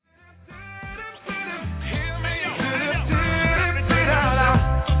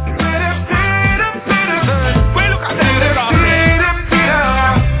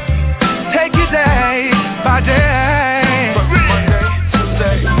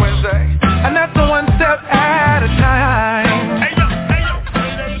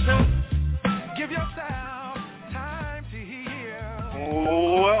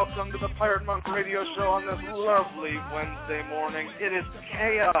radio show on this lovely Wednesday morning. It is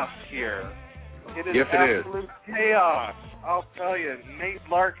chaos here. It is absolute chaos. I'll tell you, Nate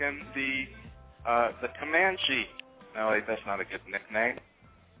Larkin, the Comanche. No, wait, that's not a good nickname.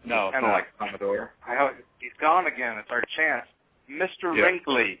 No, kind of like Commodore. He's gone again. It's our chance. Mr.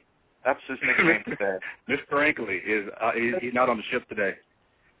 Wrinkly. That's his nickname today. Mr. Wrinkly is he's not on the ship today.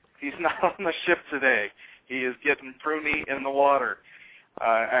 He's not on the ship today. He is getting pruny in the water.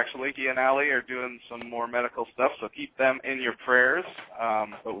 Actually, he and Allie are doing some more medical stuff, so keep them in your prayers.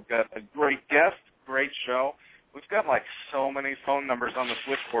 But we've got a great guest, great show. We've got like so many phone numbers on the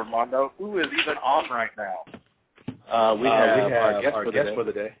switchboard, Mondo. Who is even on right now? We have our guest for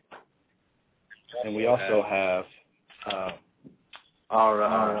the day. And we also have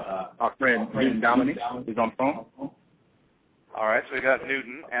our friend Newton Dominique is on the phone. All right, so we got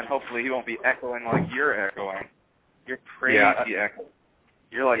Newton, and hopefully he won't be echoing like you're echoing. You're crazy echoing.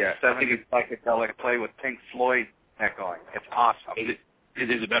 You're like 70s psychedelic play with Pink Floyd echoing. It's awesome. Is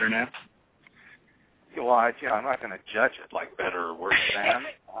it better now? Well, I'm not going to judge it like better or worse than.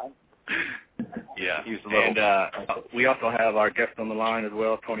 Yeah, and we also have our guest on the line as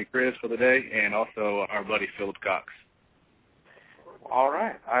well, Tony Chris for the day, and also our buddy Philip Cox. All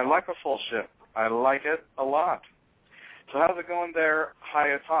right. I like a full ship. I like it a lot. So how's it going there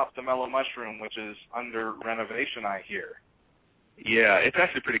high atop the Mellow Mushroom, which is under renovation, I hear? Yeah, it's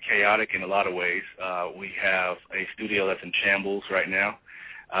actually pretty chaotic in a lot of ways. We have a studio that's in shambles right now.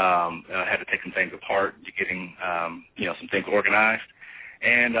 I had to take some things apart, getting some things organized.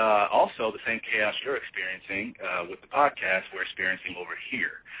 And also the same chaos you're experiencing with the podcast we're experiencing over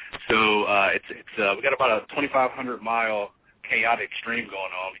here. So we got about a 2,500-mile chaotic stream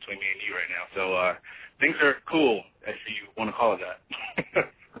going on between me and you right now. So things are cool, if you want to call it that.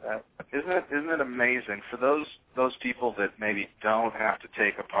 Isn't it amazing for those people that maybe don't have to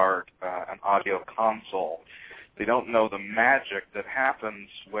take apart an audio console? They don't know the magic that happens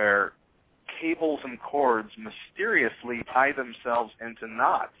where cables and cords mysteriously tie themselves into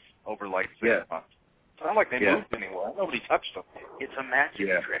knots over like 6 months. It's not like they moved anywhere. Nobody touched them. It's a magic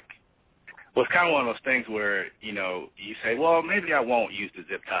trick. Well, it's kind of one of those things where, you say, well, maybe I won't use the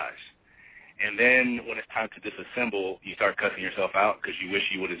zip ties. And then when it's time to disassemble, you start cussing yourself out because you wish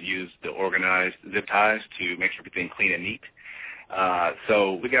you would have used the organized zip ties to make sure everything clean and neat.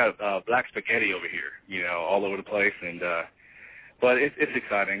 So we got black spaghetti over here, all over the place. And but it's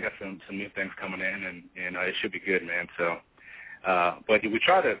exciting. Got some new things coming in, and it should be good, man. So, but we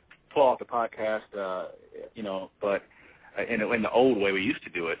try to pull off the podcast, but in the old way we used to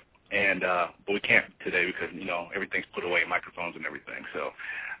do it. And but we can't today because everything's put away, microphones and everything. So,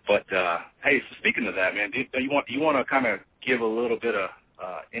 but hey, so speaking of that, man, do you want to kind of give a little bit of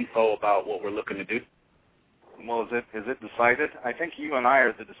info about what we're looking to do? Well, is it decided? I think you and I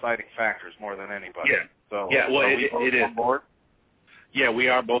are the deciding factors more than anybody. Yeah. So well, it is. On board? Yeah, we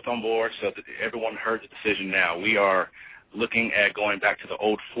are both on board. So that everyone heard the decision. Now we are looking at going back to the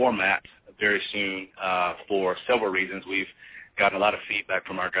old format very soon for several reasons. We've gotten a lot of feedback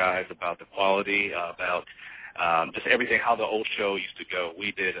from our guys about the quality, about just everything, how the old show used to go.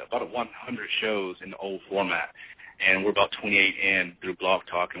 We did about 100 shows in the old format, and we're about 28 in through Blog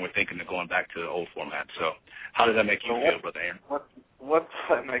Talk, and we're thinking of going back to the old format. So how does that make you feel, Brother Aaron? What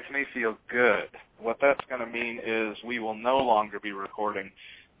that makes me feel good. What that's going to mean is we will no longer be recording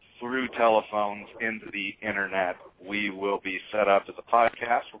through telephones into the Internet. We will be set up as a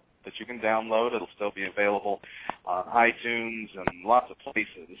podcast that you can download. It'll still be available on iTunes and lots of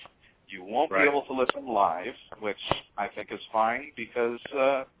places. You won't be able to listen live, which I think is fine because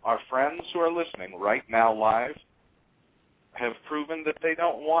our friends who are listening right now live have proven that they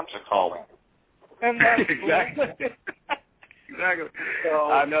don't want to call in. And that's exactly. Exactly. So,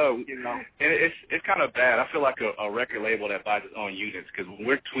 I know. And it's kind of bad. I feel like a record label that buys its own units because when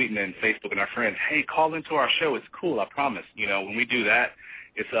we're tweeting in Facebook and our friends, hey, call into our show. It's cool, I promise. When we do that,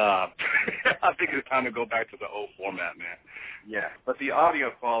 it's I think it's time to go back to the old format, man. Yeah, but the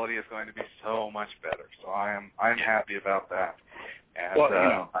audio quality is going to be so much better. So I'm happy about that. And,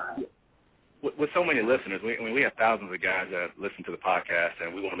 well, with so many listeners, we have thousands of guys that listen to the podcast,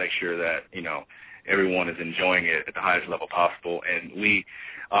 and we want to make sure that everyone is enjoying it at the highest level possible. And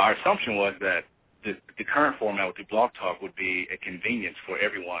our assumption was that the current format with the Blog Talk would be a convenience for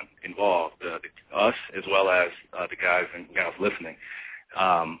everyone involved, us as well as the guys and gals listening.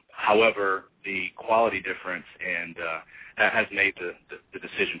 However, the quality difference and that has made the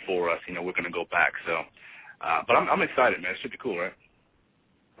decision for us. We're going to go back. So, but I'm excited, man. It should be cool, right?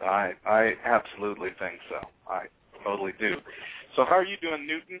 I absolutely think so. I totally do. So how are you doing,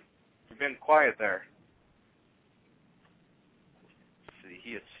 Newton? You've been quiet there. Let's see,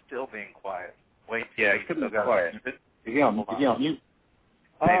 he is still being quiet. Wait. Yeah, he still got quiet. Is he on mute?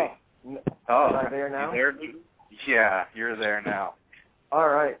 Maybe. Am I there now? Yeah, you're there now. All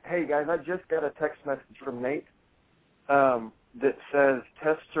right. Hey, guys, I just got a text message from Nate that says,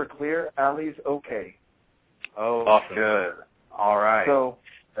 tests are clear, Allie's okay. Oh, awesome. Good. All right. So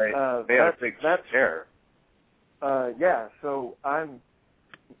they had a big scare. Yeah, so I'm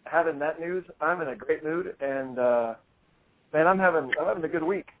having that news. I'm in a great mood, and man, I'm having a good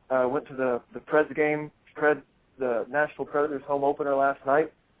week. Went to the Preds game, the Nashville Predators home opener last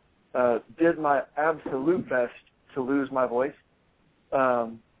night. Did my absolute best to lose my voice,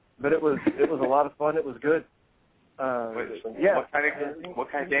 but it was a lot of fun. It was good. Yeah. What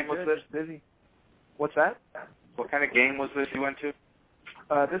kind of game was this? Busy. What's that? What kind of game was this you went to?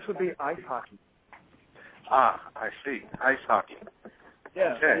 This would be ice hockey. Ah, I see. Ice hockey.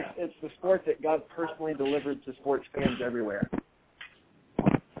 Yeah, okay. It's the sport that God personally delivered to sports fans everywhere.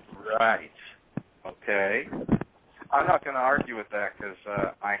 Right. Okay. I'm not going to argue with that because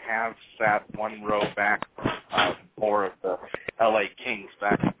I have sat one row back from four of the L.A. Kings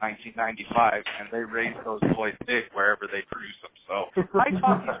back in 1995, and they raised those boys big wherever they produce them. So ice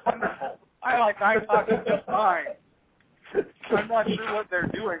hockey's wonderful. I like ice hockey just fine. I'm not sure what they're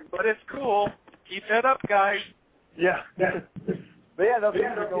doing, but it's cool. Keep that up, guys. Yeah. But yeah,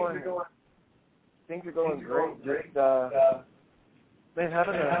 things are going great. Just man,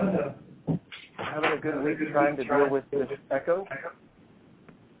 having a good week trying to deal with this echo.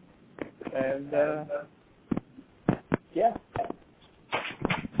 And yeah.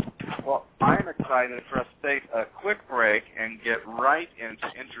 Well, I'm excited for us to take a quick break and get right into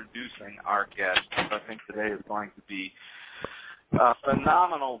introducing our guest. I think today is going to be a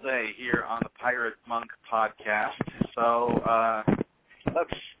phenomenal day here on the Pirate Monk podcast. So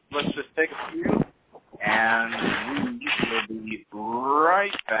let's just take a few, and we will be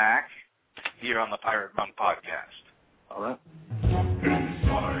right back here on the Pirate Monk podcast. All right.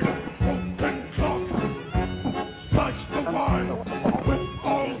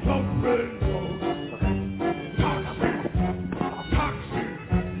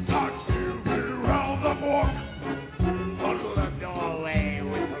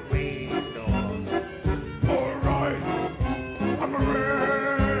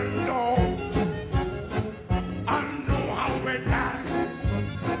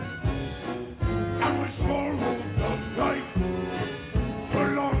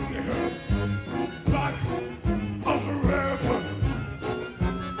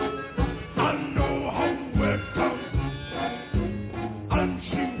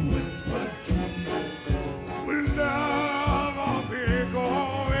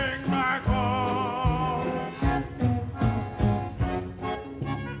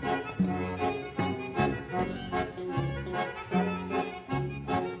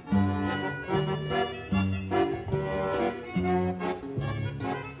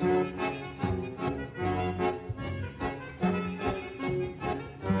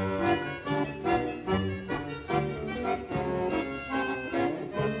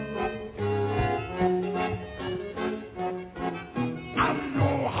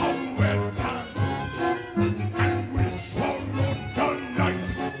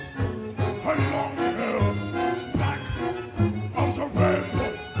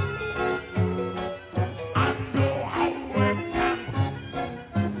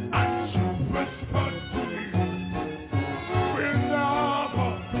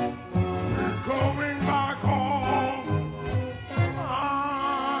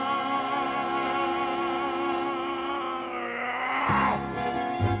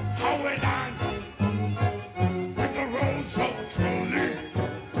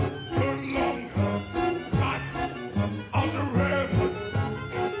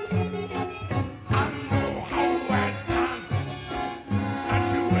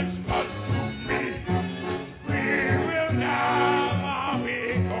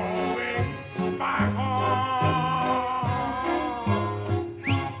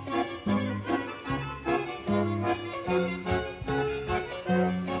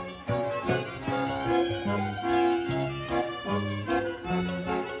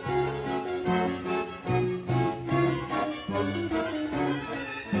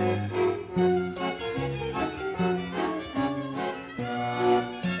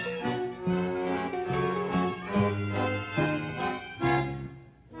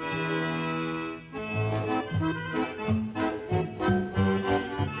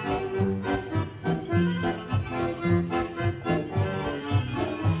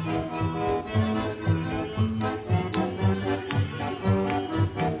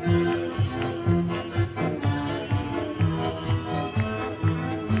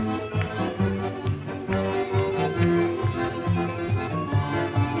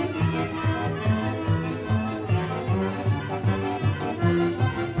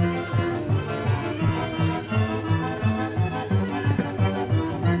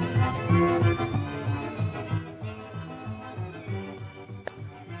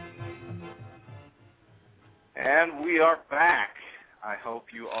 And we are back. I hope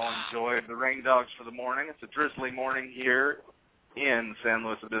you all enjoyed the Rain Dogs for the morning. It's a drizzly morning here in San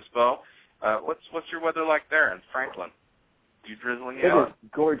Luis Obispo. What's your weather like there in Franklin? You drizzling yet? It is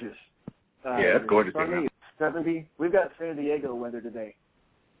gorgeous. Yeah, it's gorgeous. Sunny, 70. We've got San Diego weather today.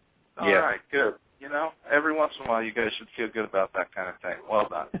 All right, good. You know, every once in a while you guys should feel good about that kind of thing. Well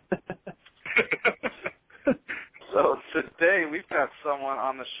done. So today we've got someone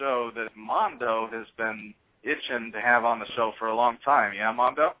on the show that Mondo has been itching to have on the show for a long time. Yeah,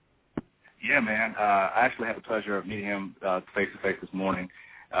 Mondo? Yeah, man. I actually had the pleasure of meeting him face-to-face this morning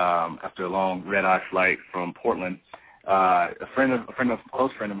after a long red-eye flight from Portland. A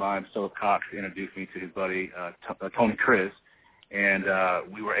close friend of mine, Philip Cox, introduced me to his buddy, Tony Chris, and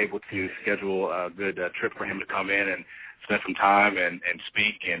we were able to schedule a good trip for him to come in and spend some time and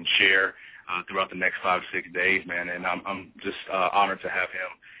speak and share throughout the next 5 to 6 days, man. And I'm just honored to have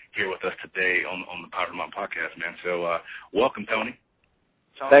him here with us today on the Power to Mount podcast, man. So welcome, Tony.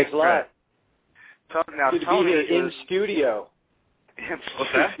 Thanks a lot. Now, good to Tony be here in studio.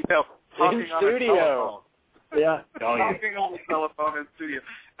 What's that? In studio. Yeah. Talking on the telephone in studio.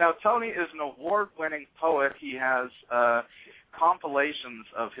 Now, Tony is an award-winning poet. He has compilations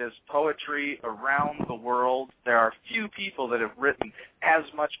of his poetry around the world. There are few people that have written as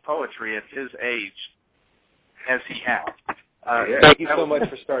much poetry at his age as he has. Thank you so much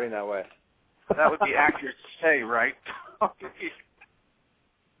for starting that way. That would be accurate to say, right?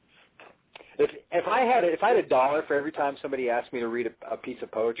 If I had $1 for every time somebody asked me to read a piece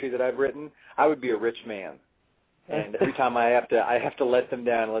of poetry that I've written, I would be a rich man. And every time I have to let them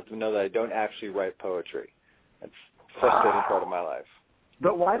down and let them know that I don't actually write poetry. That's a frustrating part of my life.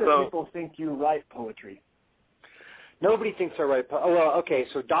 But why do people think you write poetry? Nobody thinks I write poetry. Oh, well, okay,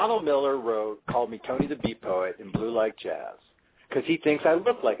 so Donald Miller called me Tony the Beat Poet in Blue Like Jazz because he thinks I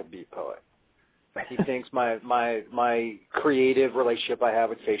look like a beat poet. He thinks my creative relationship I have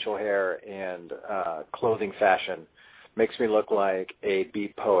with facial hair and clothing fashion makes me look like a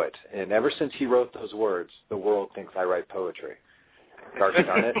beat poet. And ever since he wrote those words, the world thinks I write poetry. Gosh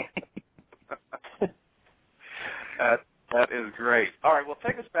darn it. That is great. All right, well,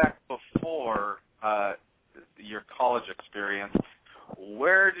 take us back before your college experience.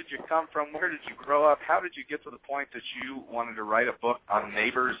 Where did you come from? Where did you grow up? How did you get to the point that you wanted to write a book on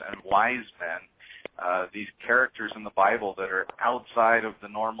neighbors and wise men, these characters in the Bible that are outside of the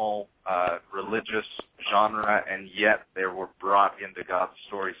normal religious genre, and yet they were brought into God's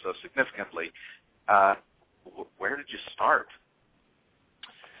story so significantly? Where did you start?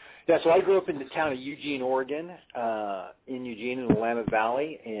 Yeah, so I grew up in the town of Eugene, Oregon, in the Willamette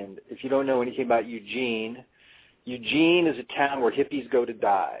Valley. And if you don't know anything about Eugene is a town where hippies go to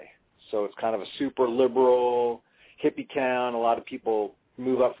die. So it's kind of a super liberal hippie town. A lot of people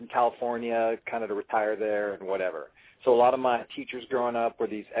move up from California kind of to retire there and whatever. So a lot of my teachers growing up were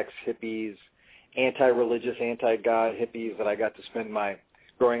these ex-hippies, anti-religious, anti-God hippies that I got to spend my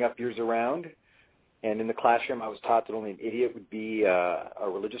growing up years around. And in the classroom, I was taught that only an idiot would be a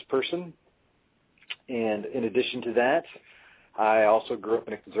religious person. And in addition to that, I also grew up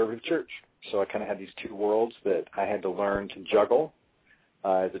in a conservative church. So I kind of had these two worlds that I had to learn to juggle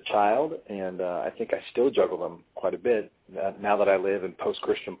as a child, and I think I still juggle them quite a bit now that I live in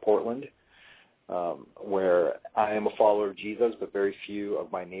post-Christian Portland, where I am a follower of Jesus, but very few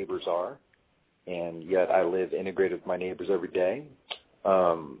of my neighbors are, and yet I live integrated with my neighbors every day.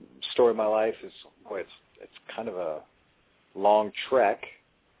 Story of my life is, it's kind of a long trek.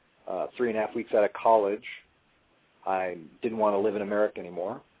 3.5 weeks out of college, I didn't want to live in America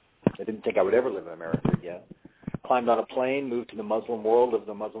anymore. I didn't think I would ever live in America again. Climbed on a plane, moved to the Muslim world, lived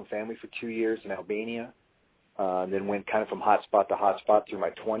with a Muslim family for 2 years in Albania, then went kind of from hotspot to hotspot through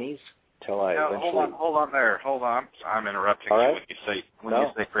my 20s till I eventually... Hold on there. Hold on. I'm interrupting you when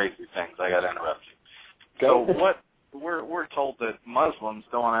you say crazy things. I got to interrupt you. Go. So we're told that Muslims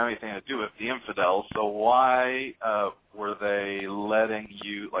don't want anything to do with the infidels, so why were they letting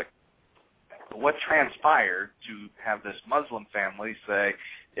you, what transpired to have this Muslim family say,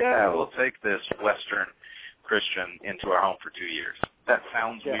 yeah, we'll take this Western Christian into our home for 2 years? That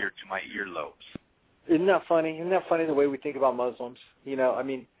sounds weird to my earlobes. Isn't that funny? Isn't that funny the way we think about Muslims? You know, I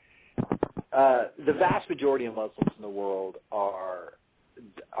mean, the vast majority of Muslims in the world are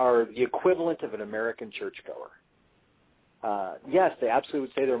the equivalent of an American churchgoer. Yes, they absolutely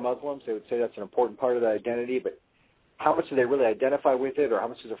would say they're Muslims. They would say that's an important part of their identity, but how much do they really identify with it, or how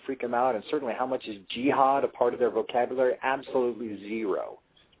much does it freak them out? And certainly how much is jihad a part of their vocabulary? Absolutely zero.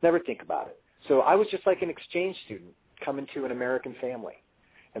 Never think about it. So I was just like an exchange student coming to an American family.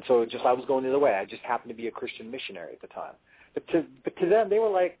 And so I was going the other way. I just happened to be a Christian missionary at the time. But to them, they were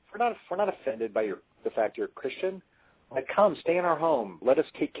like, we're not offended by your the fact you're a Christian? Like, come, stay in our home. Let us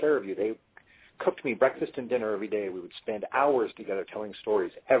take care of you. They cooked me breakfast and dinner every day. We would spend hours together telling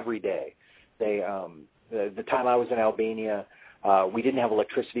stories every day. They, the time I was in Albania, we didn't have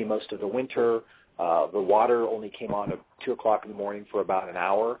electricity most of the winter. The water only came on at 2 o'clock in the morning for about an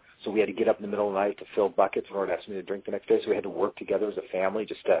hour, so we had to get up in the middle of the night to fill buckets in order to have something to drink the next day. So we had to work together as a family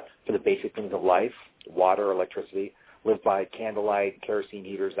just for the basic things of life, water, electricity, live by candlelight, kerosene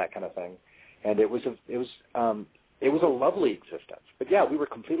heaters, that kind of thing. And it was a lovely existence. But yeah, we were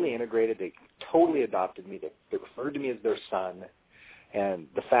completely integrated. They totally adopted me. They referred to me as their son. And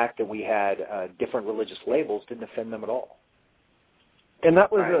the fact that we had different religious labels didn't offend them at all. And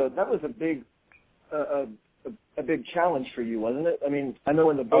that was a big challenge for you, wasn't it? I mean, I know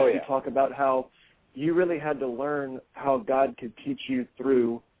in the book you talk about how you really had to learn how God could teach you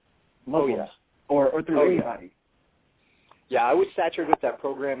through Muslims or through anybody. Yeah, I was saturated with that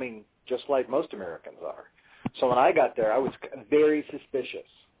programming just like most Americans are. So when I got there, I was very suspicious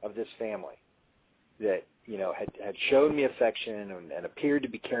of this family that, you know, had shown me affection and appeared to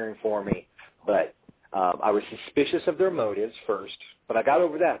be caring for me, but I was suspicious of their motives first, but I got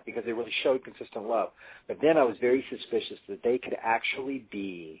over that because they really showed consistent love. But then I was very suspicious that they could actually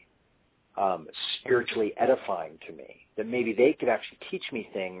be spiritually edifying to me, that maybe they could actually teach me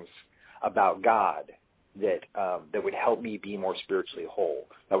things about God that would help me be more spiritually whole.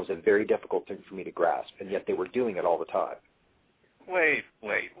 That was a very difficult thing for me to grasp, and yet they were doing it all the time. Wait,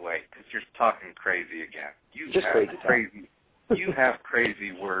 because you're talking crazy again. You have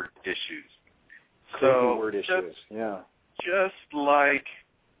crazy word issues. Just like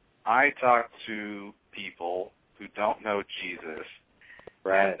I talk to people who don't know Jesus,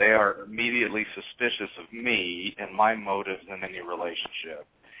 right, and they are immediately suspicious of me and my motives in any relationship.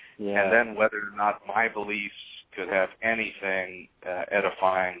 Yeah. And then whether or not my beliefs could have anything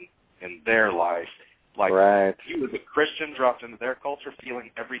edifying in their life. Like, you as a Christian dropped into their culture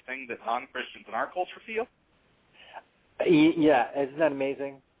feeling everything that non-Christians in our culture feel? Yeah, isn't that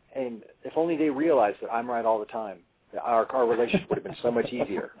amazing? And if only they realized that I'm right all the time, our relationship would have been so much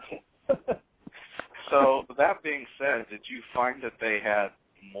easier. So, that being said, did you find that they had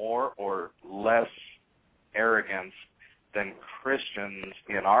more or less arrogance than Christians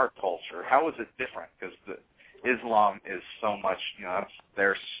in our culture? How is it different? Because Islam is so much, you know, that's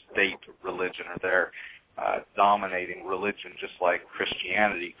their state religion or their dominating religion, just like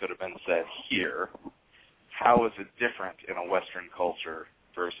Christianity could have been said here. How is it different in a Western culture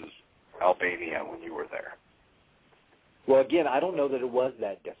versus Albania when you were there? Well, again, I don't know that it was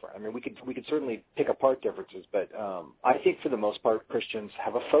that different. I mean, we could certainly pick apart differences, but I think for the most part, Christians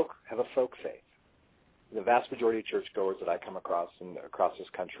have a folk faith. The vast majority of churchgoers that I come across across this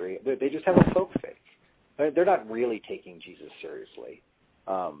country, they just have a folk faith. They're not really taking Jesus seriously.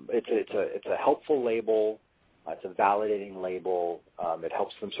 It's a helpful label. It's a validating label. It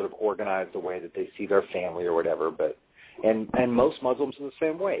helps them sort of organize the way that they see their family or whatever. But and most Muslims are the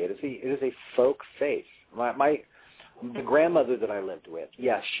same way. It is a folk faith. The grandmother that I lived with,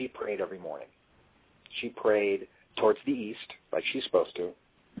 yes, she prayed every morning. She prayed towards the east, like she's supposed to.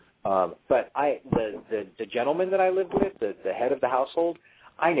 But the gentleman that I lived with, the head of the household,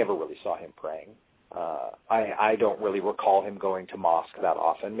 I never really saw him praying. I don't really recall him going to mosque that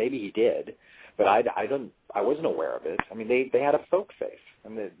often. Maybe he did, but I wasn't aware of it. I mean, they had a folk faith,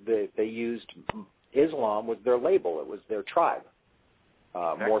 and they used Islam was their label. It was their tribe,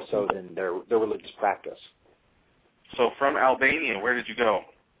 more so than their religious practice. So from Albania, where did you go?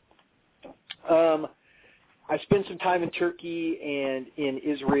 I spent some time in Turkey and in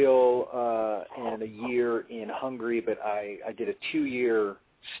Israel and a year in Hungary, but I did a 2-year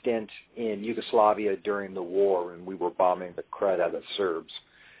stint in Yugoslavia during the war, and we were bombing the crud out of the Serbs,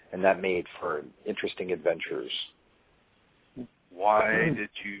 and that made for interesting adventures. Why did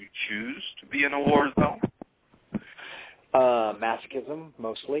you choose to be in a war zone? Masochism,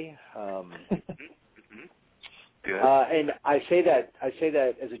 mostly. Good. And I say that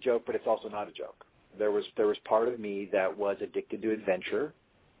as a joke, but it's also not a joke. There was part of me that was addicted to adventure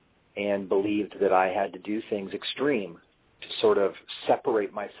and believed that I had to do things extreme to sort of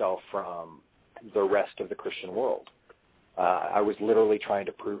separate myself from the rest of the Christian world. I was literally trying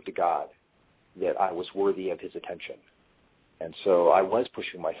to prove to God that I was worthy of his attention. And so I was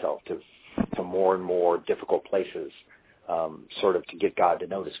pushing myself to more and more difficult places, sort of to get God to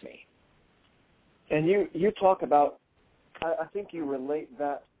notice me. And you talk about, I think you relate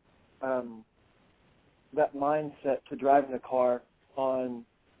that that mindset to driving a car on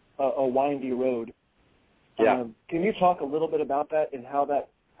a windy road. Yeah. Can you talk a little bit about that and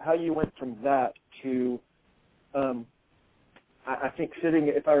how you went from that to I think sitting,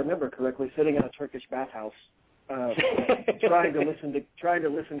 if I remember correctly, sitting in a Turkish bathhouse, trying to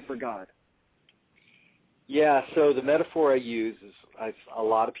listen for God. Yeah, so the metaphor I use is a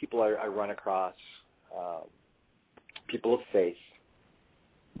lot of people I run across, people of faith,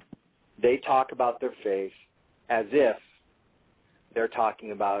 they talk about their faith as if they're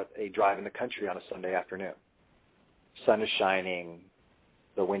talking about a drive in the country on a Sunday afternoon. Sun is shining,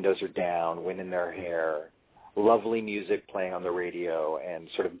 the windows are down, wind in their hair, lovely music playing on the radio, and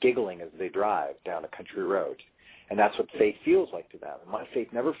sort of giggling as they drive down a country road. And that's what faith feels like to them. And my faith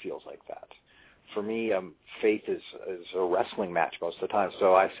never feels like that. For me, faith is a wrestling match most of the time.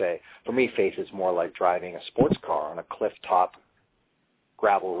 So I say, for me, faith is more like driving a sports car on a cliff-top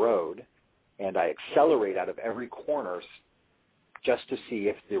gravel road, and I accelerate out of every corner just to see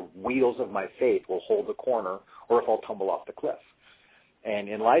if the wheels of my faith will hold the corner or if I'll tumble off the cliff. And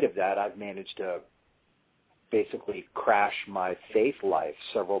in light of that, I've managed to basically crash my faith life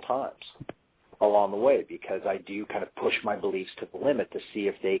several times along the way, because I do kind of push my beliefs to the limit to see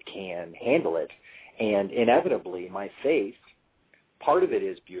if they can handle it. And inevitably, my faith, part of it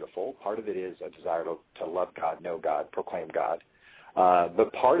is beautiful, part of it is a desire to love God, know God, proclaim God,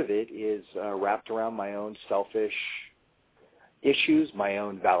 but part of it is wrapped around my own selfish issues, my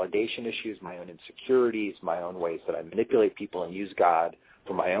own validation issues, my own insecurities, my own ways that I manipulate people and use God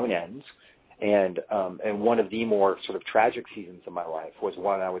for my own ends. And one of the more sort of tragic seasons of my life was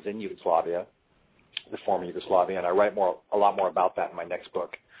when I was in Yugoslavia, the former Yugoslavia, and I write a lot more about that in my next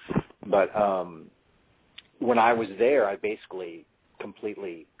book. But when I was there, I basically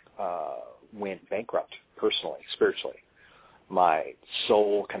completely went bankrupt personally, spiritually. My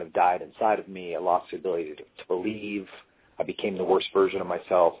soul kind of died inside of me. I lost the ability to believe. I became the worst version of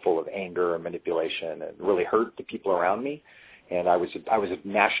myself, full of anger and manipulation, and really hurt the people around me. And I was a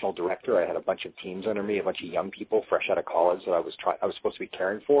national director. I had a bunch of teams under me, a bunch of young people fresh out of college that I was supposed to be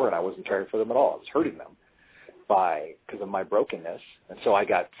caring for, and I wasn't caring for them at all. I was hurting them because of my brokenness. And so I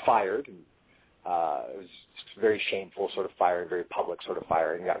got fired. And, it was very shameful sort of firing, very public sort of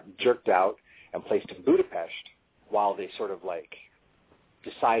firing. Got jerked out and placed in Budapest while they sort of like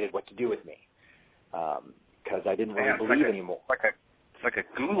decided what to do with me, because I didn't really believe anymore. It's like a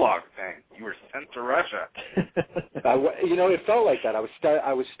gulag thing. You were sent to Russia. It felt like that. I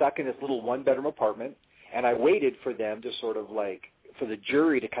was stuck in this little one-bedroom apartment, and I waited for them to sort of like, for the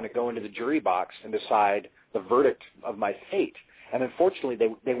jury to kind of go into the jury box and decide the verdict of my fate. And unfortunately,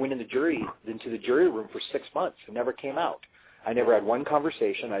 they went into the jury room for 6 months and never came out. I never had one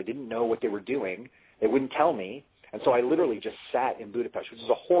conversation. I didn't know what they were doing. They wouldn't tell me. And so I literally just sat in Budapest, which is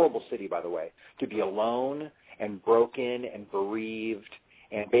a horrible city, by the way, to be alone and broken and bereaved.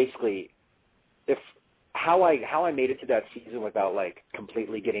 And basically, how I made it to that season without like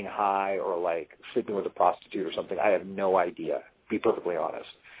completely getting high or like sleeping with a prostitute or something, I have no idea, to be perfectly honest.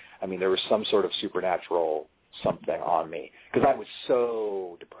 I mean, there was some sort of supernatural something on me because I was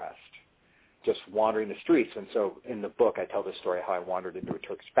so depressed, just wandering the streets. And so in the book, I tell the story how I wandered into a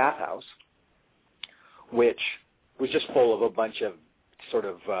Turkish bathhouse, which was just full of a bunch of sort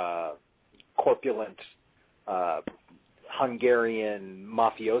of corpulent Hungarian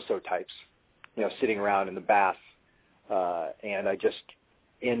mafioso types, sitting around in the bath. And I just,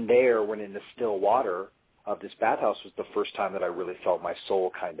 in there, when in the still water of this bathhouse, was the first time that I really felt my soul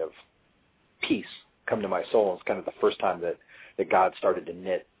kind of peace come to my soul. It's kind of the first time that God started to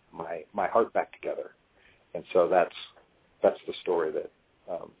knit my heart back together. And so that's the story that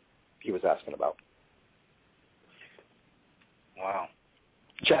he was asking about. Wow.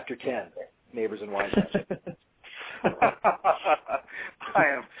 Chapter 10, Neighbors and Wine.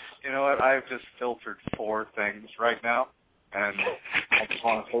 I've just filtered 4 things right now, and I just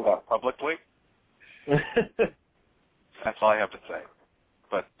want to say that publicly. That's all I have to say.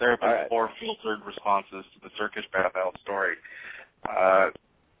 But there have been 4 filtered responses to the Turkish bathhouse story.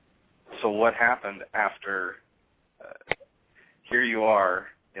 So what happened after, here you are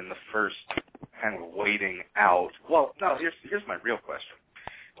in the first kind of waiting out. Well, no, here's my real question.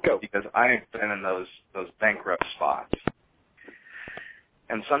 Go. Because I've been in those bankrupt spots.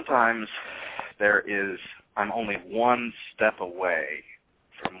 And sometimes I'm only one step away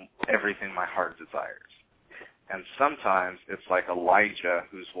from everything my heart desires. And sometimes it's like Elijah,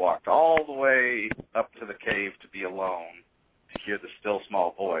 who's walked all the way up to the cave to be alone, to hear the still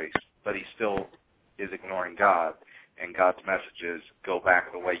small voice, but he still is ignoring God. And God's message is, go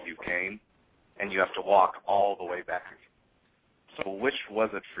back the way you came, and you have to walk all the way back. So which was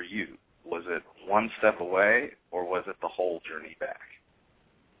it for you? Was it one step away, or was it the whole journey back?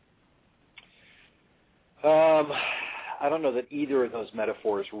 I don't know that either of those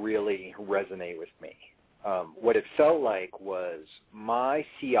metaphors really resonate with me. What it felt like was my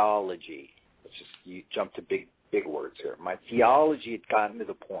theology. You jump to big words here. My theology had gotten to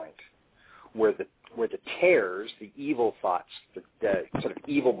the point where the tares, the evil thoughts, the sort of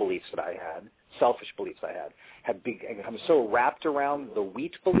evil beliefs that I had, selfish beliefs I had become so wrapped around the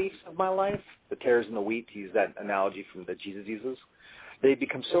wheat beliefs of my life, the tares and the wheat, to use that analogy from that Jesus uses, they'd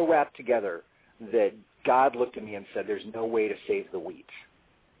become so wrapped together that God looked at me and said, there's no way to save the wheat.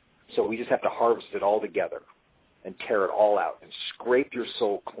 So we just have to harvest it all together and tear it all out and scrape your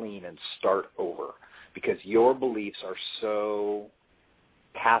soul clean and start over, because your beliefs are so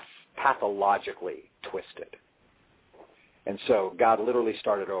pathologically twisted. And so God literally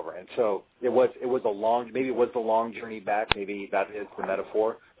started over. And so it was a long, maybe it was the long journey back, maybe that is the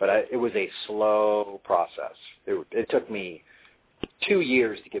metaphor, but it was a slow process. It took me 2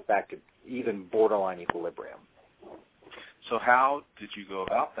 years to get back to even borderline equilibrium. So how did you go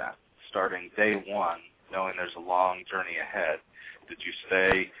about that, starting day one, knowing there's a long journey ahead? Did you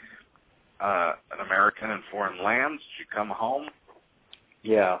stay an American in foreign lands? Did you come home?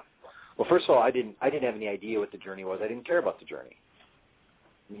 Yeah. Well, first of all, I didn't have any idea what the journey was. I didn't care about the journey.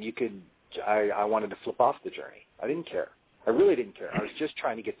 I mean, I wanted to flip off the journey. I didn't care. I really didn't care. I was just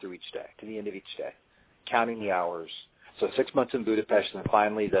trying to get through each day, to the end of each day, counting the hours. So 6 months in Budapest, and then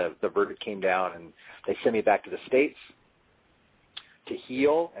finally the verdict came down, and they sent me back to the States to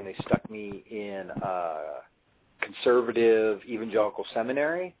heal, and they stuck me in a conservative evangelical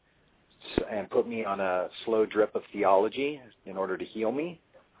seminary and put me on a slow drip of theology in order to heal me.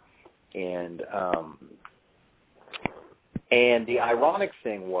 And the ironic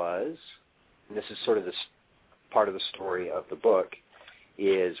thing was, and this is sort of this part of the story of the book,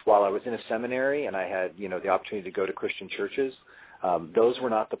 is while I was in a seminary and I had, the opportunity to go to Christian churches, those were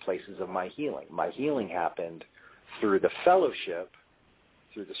not the places of my healing. My healing happened through the fellowship,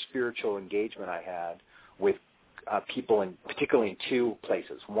 through the spiritual engagement I had with people, particularly in two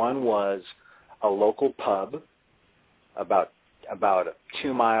places. One was a local pub about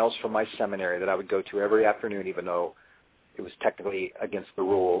 2 miles from my seminary that I would go to every afternoon, even though it was technically against the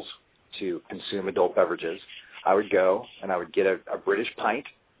rules to consume adult beverages. I would go and I would get a British pint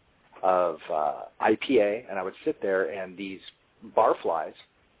of IPA, and I would sit there, and these barflies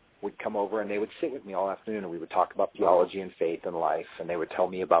would come over and they would sit with me all afternoon, and we would talk about theology and faith and life, and they would tell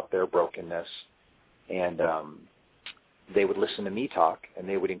me about their brokenness, and they would listen to me talk, and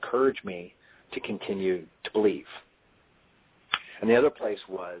they would encourage me to continue to believe. And the other place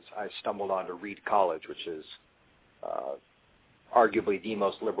was I stumbled onto Reed College, which is arguably the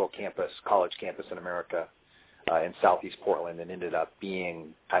most liberal college campus in America, in southeast Portland, and ended up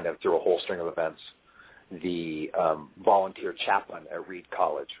being, kind of through a whole string of events, the volunteer chaplain at Reed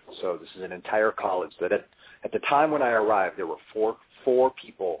College. So this is an entire college that at the time when I arrived, there were four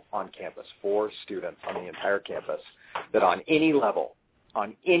people on campus, 4 students on the entire campus that on any level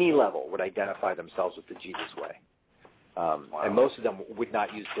would identify themselves with the Jesus way. Wow. And most of them would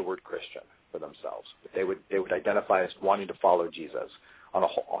not use the word Christian for themselves, but they would identify as wanting to follow Jesus. On a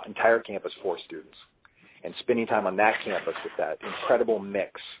whole entire campus, 4 students. And spending time on that campus with that incredible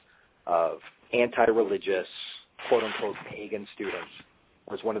mix of anti-religious, quote-unquote, pagan students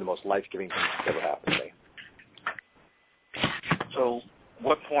was one of the most life-giving things that ever happened to me. So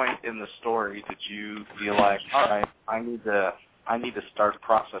what point in the story did you feel like, all right, I need to start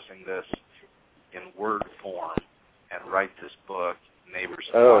processing this in word form and write this book, Neighbors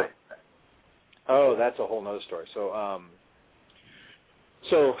of Life? Oh, that's a whole other story.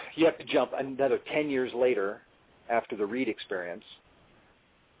 So you have to jump another 10 years later after the Reed experience.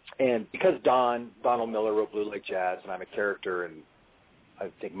 And because Donald Miller wrote Blue Lake Jazz, and I'm a character in, I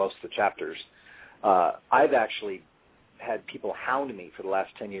think, most of the chapters, I've actually had people hound me for the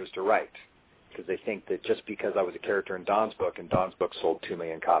last 10 years to write, because they think that just because I was a character in Don's book, and Don's book sold 2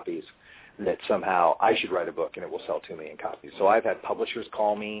 million copies, that somehow I should write a book and it will sell 2 million copies. So I've had publishers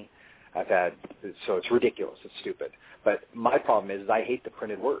call me. So it's ridiculous. It's stupid. But my problem is I hate the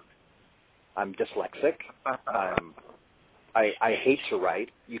printed word. I'm dyslexic. I hate to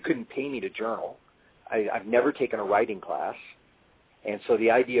write. You couldn't pay me to journal. I've never taken a writing class. And so the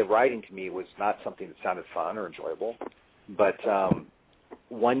idea of writing to me was not something that sounded fun or enjoyable. But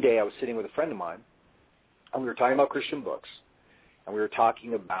one day I was sitting with a friend of mine, and we were talking about Christian books. And we were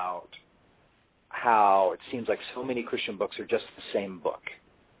talking about how it seems like so many Christian books are just the same book.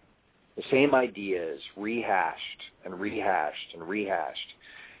 The same ideas rehashed and rehashed and rehashed.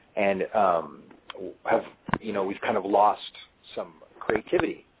 And we've kind of lost some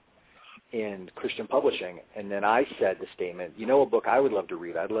creativity in Christian publishing. And then I said the statement, a book I would love to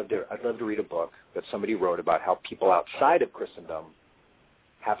read. I'd love to read a book that somebody wrote about how people outside of Christendom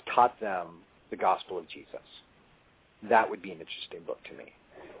have taught them the gospel of Jesus. That would be an interesting book to me.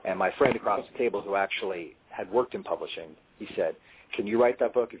 And my friend across the table who actually had worked in publishing, he said, can you write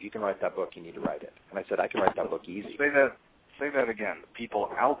that book? If you can write that book, you need to write it. And I said, I can write that book easy. Say that again. People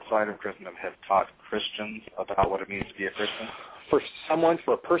outside of Christendom have taught Christians about what it means to be a Christian?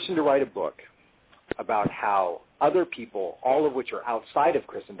 For a person to write a book about how other people, all of which are outside of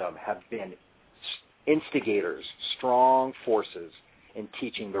Christendom, have been instigators, strong forces in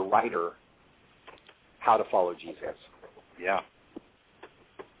teaching the writer how to follow Jesus. Yeah.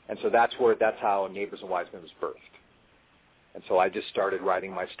 And so that's how Neighbors and Wise Men was birthed. And so I just started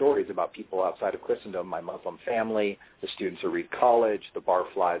writing my stories about people outside of Christendom, my Muslim family, the students at Reed College, the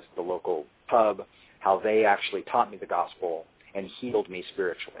barflies at the local pub, how they actually taught me the gospel and healed me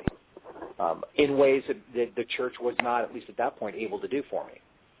spiritually in ways that the church was not, at least at that point, able to do for me.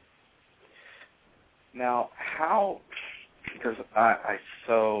 Now, because I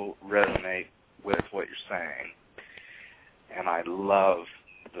so resonate with what you're saying, and I love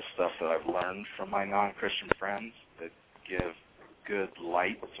the stuff that I've learned from my non-Christian friends that give good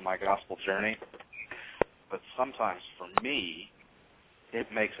light to my gospel journey. But sometimes for me, it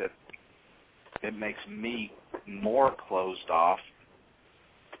makes me more closed off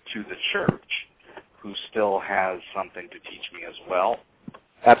to the church, who still has something to teach me as well.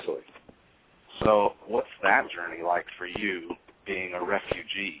 Absolutely. So what's that journey like for you, being a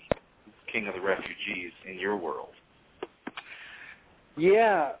refugee, king of the refugees in your world?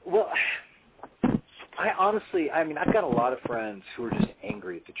 Yeah, well, I've got a lot of friends who are just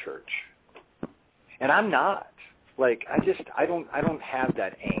angry at the church. And I'm not. Like, I don't have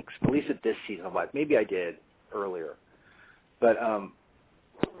that angst, at least at this season of life. Maybe I did earlier. But I'm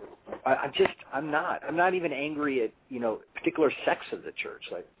not. I'm not even angry at, particular sects of the church.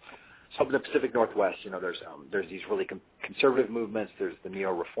 Like, so in the Pacific Northwest, there's these really conservative movements. There's the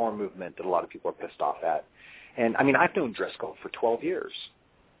neo-reform movement that a lot of people are pissed off at. And, I've known Driscoll for 12 years.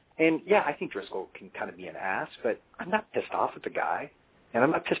 And, yeah, I think Driscoll can kind of be an ass, but I'm not pissed off at the guy. And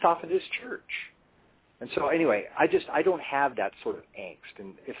I'm not pissed off at his church. And so, anyway, I don't have that sort of angst.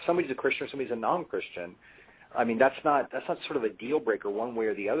 And if somebody's a Christian or somebody's a non-Christian, that's not sort of a deal breaker one way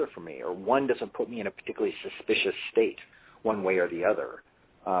or the other for me, or one doesn't put me in a particularly suspicious state one way or the other.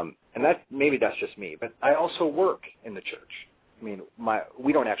 And maybe that's just me, but I also work in the church.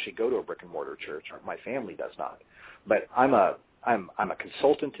 We don't actually go to a brick and mortar church. My family does not, but I'm a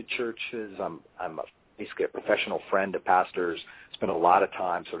consultant to churches. I'm basically a professional friend to pastors. Spend a lot of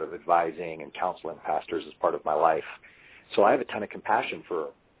time sort of advising and counseling pastors as part of my life. So I have a ton of compassion for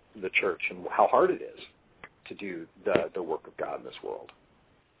the church and how hard it is to do the work of God in this world.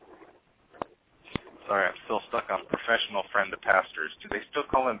 Sorry, I'm still stuck on professional friend to pastors. Do they still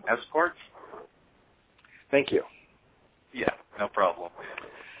call them escorts? Thank you. Yeah, no problem.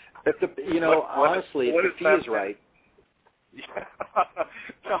 Honestly, if the fee is right. Yeah.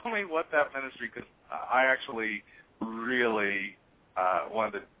 Tell me what that ministry, because I actually really, one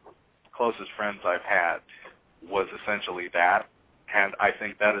of the closest friends I've had was essentially that, and I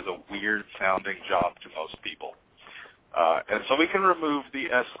think that is a weird-sounding job to most people. And so we can remove the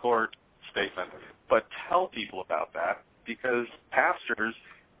escort statement, but tell people about that, because pastors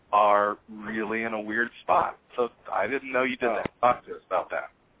are really in a weird spot. So I didn't know you did that. Talk to us about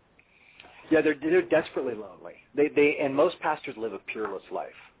that. Yeah, they're desperately lonely. They and most pastors live a peerless life.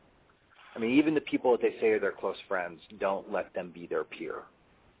 Even the people that they say are their close friends don't let them be their peer.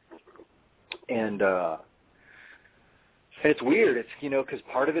 And it's weird. It's because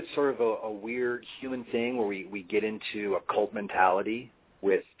part of it's sort of a weird human thing where we get into a cult mentality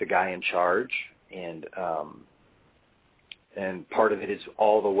with the guy in charge, and part of it is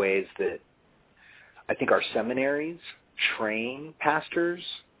all the ways that I think our seminaries train pastors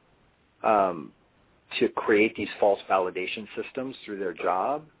to create these false validation systems through their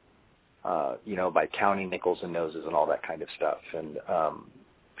job, by counting nickels and noses and all that kind of stuff. And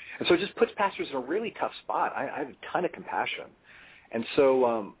so it just puts pastors in a really tough spot. I have a ton of compassion. And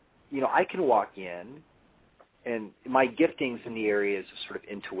so, I can walk in, and my giftings in the areas of sort of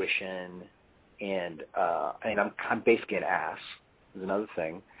intuition, and I'm basically an ass, is another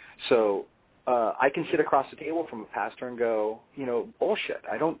thing. So I can sit across the table from a pastor and go, bullshit.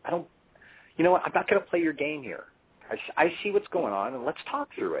 I don't. I'm not going to play your game here. I see what's going on, and let's talk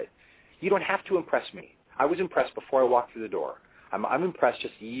through it. You don't have to impress me. I was impressed before I walked through the door. I'm impressed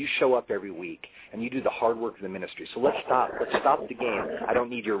just that you show up every week and you do the hard work of the ministry. So let's stop. Let's stop the game. I don't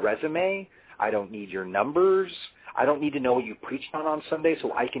need your resume. I don't need your numbers. I don't need to know what you preached on Sunday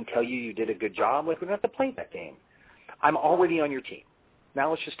so I can tell you did a good job. We don't have to play that game. I'm already on your team.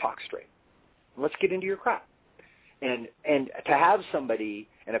 Now let's just talk straight. Let's get into your crap. And to have somebody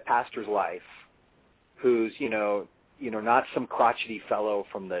in a pastor's life who's, not some crotchety fellow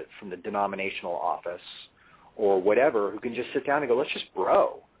from the denominational office or whatever, who can just sit down and go, let's just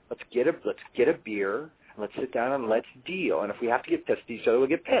bro. Let's get a beer, and let's sit down and let's deal. And if we have to get pissed at each other, we'll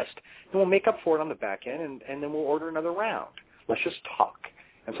get pissed. And we'll make up for it on the back end, and then we'll order another round. Let's just talk.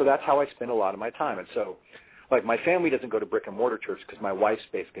 And so that's how I spend a lot of my time. And so, like, my family doesn't go to brick and mortar church because my wife's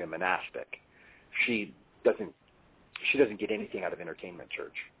basically a monastic. She doesn't get anything out of entertainment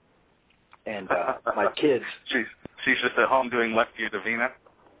church. And my kids. She's just at home doing Lectio Divina.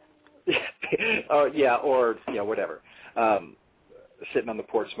 Oh yeah, or whatever. Sitting on the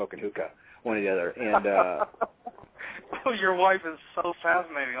porch smoking hookah, one or the other. And oh, your wife is so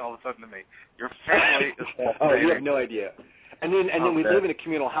fascinating all of a sudden to me. Your family is fascinating. Oh, you have no idea. And then we live in a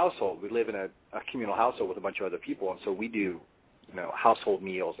communal household. We live in a communal household with a bunch of other people, and so we do, household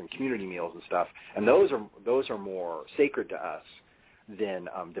meals and community meals and stuff. And those are more sacred to us than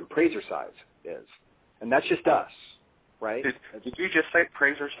Prazercise is. And that's just us, right? Did you just say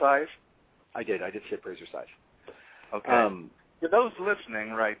Prazercise? I did say Prazercise. Okay. For those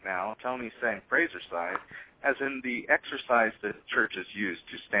listening right now, Tony's saying Prazercise, as in the exercise that churches use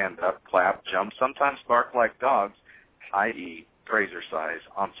to stand up, clap, jump, sometimes bark like dogs, i.e. Prazercise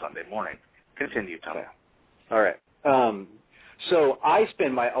on Sunday morning. Continue, Tony. Okay. All right. So I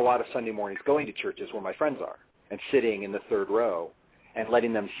spend a lot of Sunday mornings going to churches where my friends are and sitting in the third row and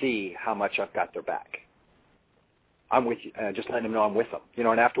letting them see how much I've got their back. I'm with you, just letting them know I'm with them.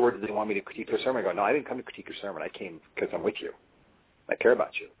 And afterwards they want me to critique their sermon. I go, no, I didn't come to critique your sermon. I came because I'm with you. I care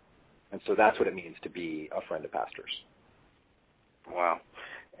about you. And so that's what it means to be a friend of pastors. Wow.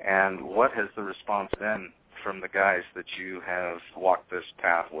 And what has the response been from the guys that you have walked this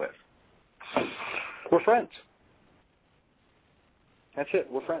path with? We're friends. That's it.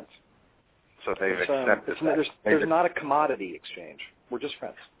 We're friends. So they've accepted that. There's not a commodity exchange. We're just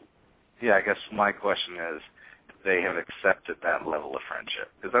friends. Yeah, I guess my question is, they have accepted that level of friendship.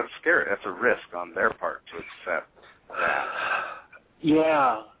 Because that's scary. That's a risk on their part to accept that.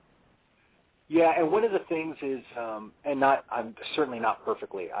 Yeah. Yeah, and one of the things is, I'm certainly not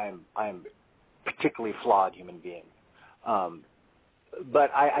perfectly. I'm particularly flawed human being.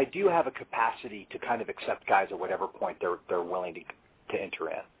 But I do have a capacity to kind of accept guys at whatever point they're willing to enter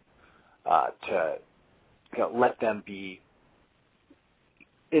in, to let them be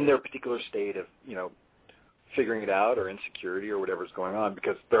in their particular state of figuring it out or insecurity or whatever's going on,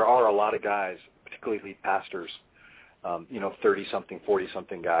 because there are a lot of guys, particularly lead pastors, 30-something,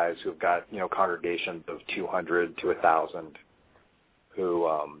 40-something guys who've got congregations of 200 to 1,000,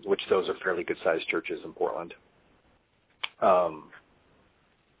 which those are fairly good-sized churches in Portland.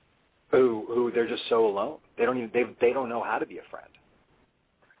 Who they're just so alone. They don't know how to be a friend.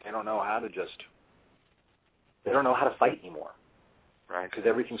 They don't know how to they don't know how to fight anymore. Right. Because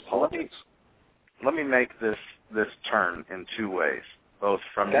everything's politics. Let me make this turn in two ways, both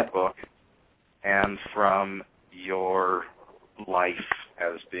from your book and from your life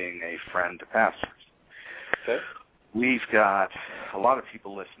as being a friend to pastors. Okay. We've got a lot of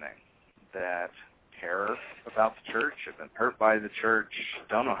people listening that care about the church, have been hurt by the church,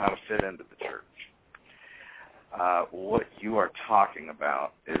 don't know how to fit into the church. What you are talking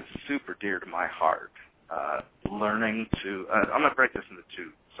about is super dear to my heart. Learning to, I'm going to break this into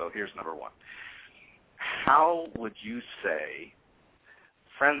two, so here's number one. How would you say,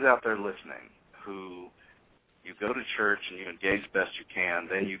 friends out there listening, who you go to church and you engage best you can,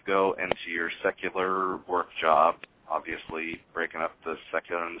 then you go into your secular work job, obviously breaking up the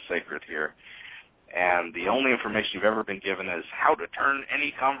secular and the sacred here, and the only information you've ever been given is how to turn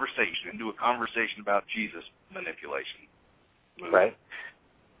any conversation into a conversation about Jesus manipulation. Right.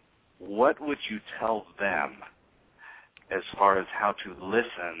 What would you tell them as far as how to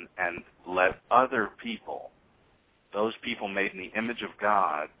listen and let other people, those people made in the image of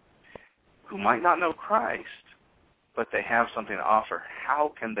God, who might not know Christ, but they have something to offer,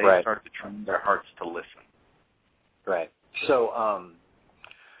 how can they start to train their hearts to listen? Right. So,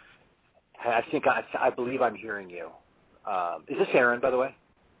 I believe I'm hearing you. Is this Aaron, by the way?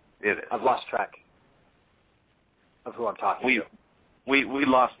 It is. I've lost track of who I'm talking to. We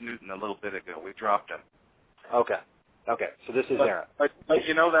lost Newton a little bit ago. We dropped him. Okay. So this is Aaron. But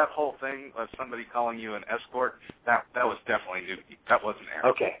that whole thing of somebody calling you an escort, that was definitely Newton. That wasn't Aaron.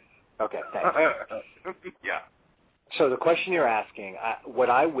 Okay, thanks. Yeah. So the question you're asking, what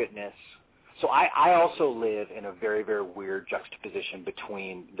I witness, so I also live in a very, very weird juxtaposition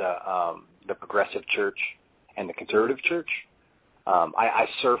between the progressive church and the conservative church. I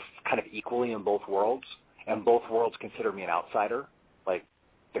surf kind of equally in both worlds, and both worlds consider me an outsider. Like,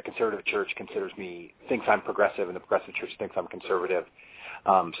 the conservative church thinks I'm progressive, and the progressive church thinks I'm conservative.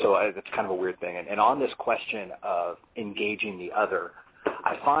 So it's kind of a weird thing. And on this question of engaging the other,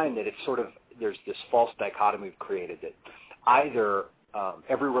 I find that it's sort of, there's this false dichotomy we've created that either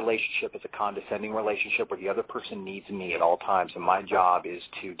every relationship is a condescending relationship where the other person needs me at all times, and my job is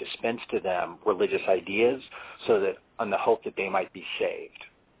to dispense to them religious ideas so that on the hope that they might be saved,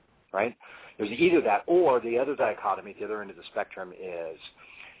 right? There's either that, or the other dichotomy at the other end of the spectrum is,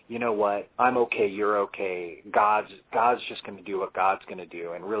 you know what, I'm okay, you're okay, God's just going to do what God's going to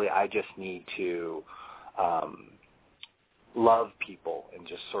do, and really I just need to love people in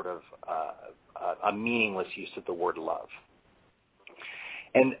just sort of a meaningless use of the word love.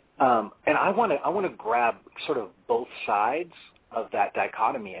 And I want to grab sort of both sides of that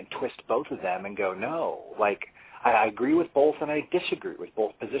dichotomy and twist both of them and go, no, like I agree with both and I disagree with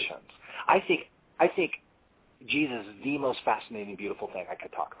both positions. I think Jesus is the most fascinating, beautiful thing I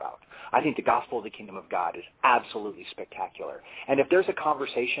could talk about. I think the gospel of the kingdom of God is absolutely spectacular. And if there's a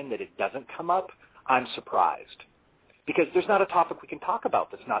conversation that it doesn't come up, I'm surprised. Because there's not a topic we can talk about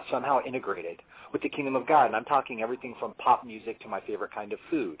that's not somehow integrated with the kingdom of God. And I'm talking everything from pop music to my favorite kind of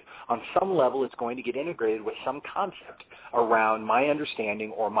food. On some level, it's going to get integrated with some concept around my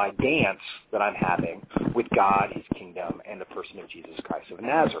understanding or my dance that I'm having with God, his kingdom, and the person of Jesus Christ of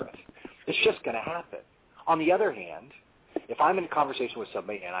Nazareth. It's just going to happen. On the other hand, if I'm in a conversation with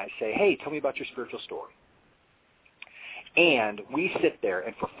somebody and I say, hey, tell me about your spiritual story, and we sit there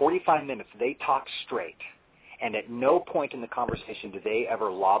and for 45 minutes they talk straight, and at no point in the conversation do they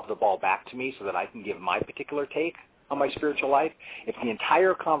ever lob the ball back to me so that I can give my particular take on my spiritual life, if the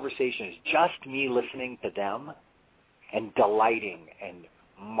entire conversation is just me listening to them and delighting and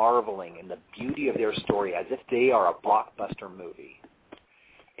marveling in the beauty of their story as if they are a blockbuster movie,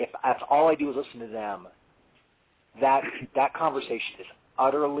 if that's all I do is listen to them, that conversation is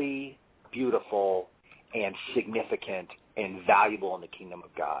utterly beautiful and significant and valuable in the kingdom of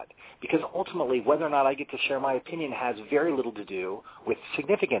God. Because ultimately, whether or not I get to share my opinion has very little to do with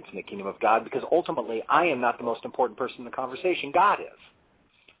significance in the kingdom of God, because ultimately I am not the most important person in the conversation. God is.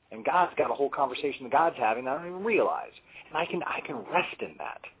 And God's got a whole conversation that God's having that I don't even realize. And I can rest in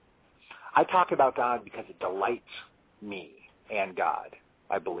that. I talk about God because it delights me and God,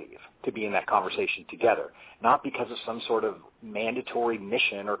 I believe, to be in that conversation together, not because of some sort of mandatory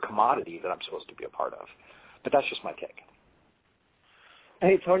mission or commodity that I'm supposed to be a part of. But that's just my take.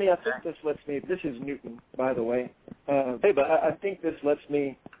 Hey, Tony, I think this lets me, this is Newton, by the way. Hey, but I think this lets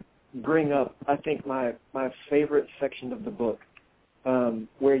me bring up, I think, my favorite section of the book,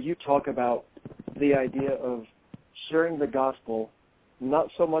 where you talk about the idea of sharing the gospel, not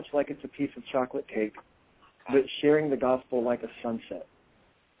so much like it's a piece of chocolate cake, but sharing the gospel like a sunset.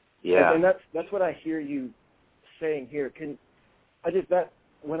 Yeah. And that's what I hear you saying here.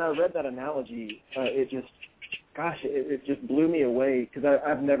 When I read that analogy, it just blew me away, because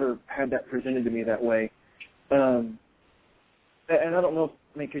I've never had that presented to me that way. And I don't know,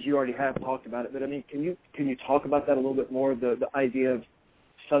 because you already have talked about it, but I mean, can you talk about that a little bit more, the idea of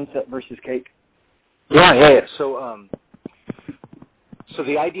sunset versus cake? Yeah. So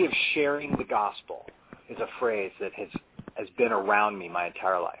the idea of sharing the gospel is a phrase that has been around me my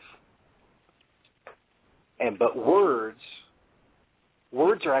entire life. But words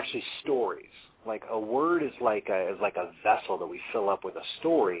are actually stories. Like a word is like a vessel that we fill up with a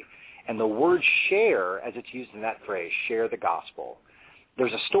story, and the word share, as it's used in that phrase, share the gospel,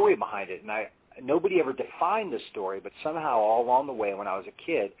 there's a story behind it, and nobody ever defined the story, but somehow all along the way when I was a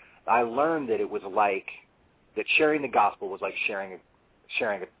kid, I learned that it was like that sharing the gospel was like sharing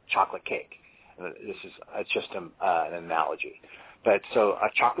a chocolate cake. It's just an analogy. But so a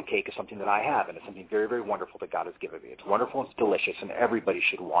chocolate cake is something that I have, and it's something very, very wonderful that God has given me. It's wonderful and it's delicious, and everybody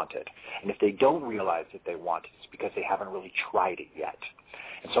should want it. And if they don't realize that they want it, it's because they haven't really tried it yet.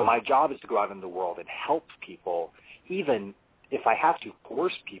 And so my job is to go out in the world and help people, even if I have to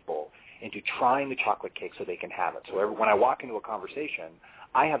coerce people into trying the chocolate cake so they can have it. So when I walk into a conversation,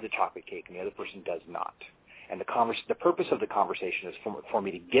 I have the chocolate cake and the other person does not. And the purpose of the conversation is for me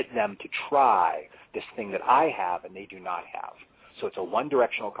to get them to try this thing that I have and they do not have. So it's a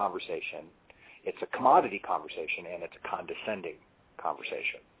one-directional conversation, it's a commodity conversation, and it's a condescending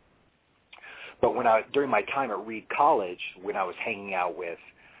conversation. But during my time at Reed College, when I was hanging out with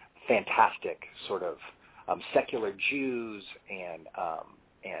fantastic sort of secular Jews and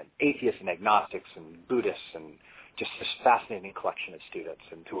atheists and agnostics and Buddhists and just this fascinating collection of students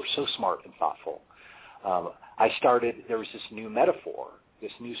and who were so smart and thoughtful, there was this new metaphor,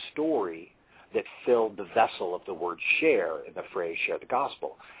 this new story that filled the vessel of the word share in the phrase share the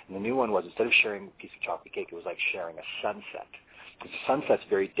gospel. And the new one was, instead of sharing a piece of chocolate cake, it was like sharing a sunset. Because a sunset's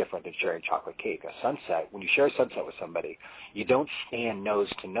very different than sharing chocolate cake. A sunset, when you share a sunset with somebody, you don't stand nose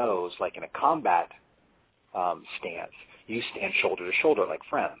to nose like in a combat stance. You stand shoulder to shoulder like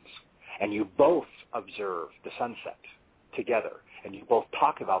friends. And you both observe the sunset together. And you both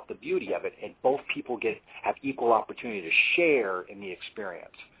talk about the beauty of it. And both people have equal opportunity to share in the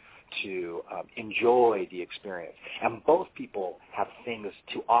experience, to enjoy the experience. And both people have things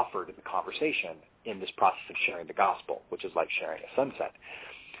to offer to the conversation in this process of sharing the gospel, which is like sharing a sunset.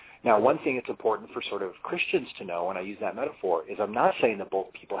 Now, one thing that's important for sort of Christians to know, when I use that metaphor, is I'm not saying that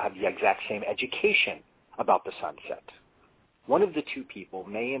both people have the exact same education about the sunset. One of the two people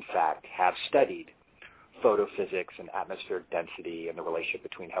may, in fact, have studied photophysics and atmospheric density and the relationship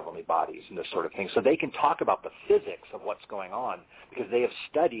between heavenly bodies and this sort of thing. So they can talk about the physics of what's going on because they have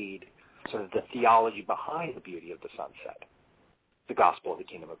studied sort of the theology behind the beauty of the sunset, the gospel of the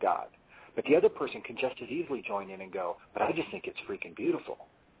kingdom of God. But the other person can just as easily join in and go, but I just think it's freaking beautiful.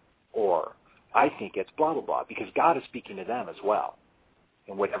 Or I think it's blah, blah, blah, because God is speaking to them as well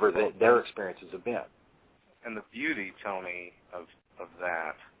in whatever their experiences have been. And the beauty, Tony, of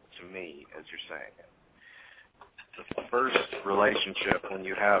that, to me, as you're saying it, the first relationship when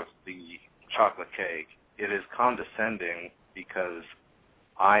you have the chocolate cake, it is condescending because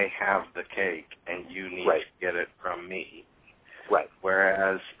I have the cake and you need to get it from me. Right.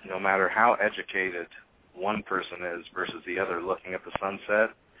 Whereas no matter how educated one person is versus the other looking at the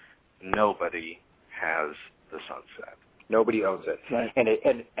sunset, nobody has the sunset. Nobody owns it. Right.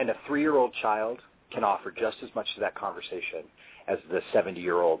 And a 3-year-old child can offer just as much to that conversation as the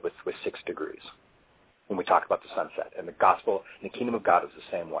 70-year-old with 6 degrees when we talk about the sunset. And the gospel and the kingdom of God is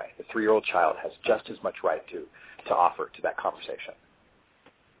the same way. The 3-year-old child has just as much right to offer to that conversation.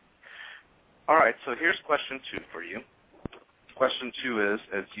 All right, so here's question 2 for you. Question 2 is,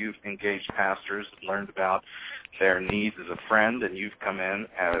 as you've engaged pastors, learned about their needs as a friend, and you've come in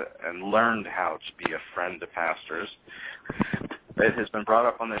and learned how to be a friend to pastors, it has been brought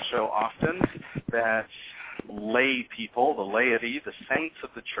up on this show often that lay people, the laity, the saints of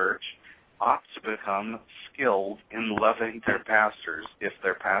the church, ought to become skilled in loving their pastors if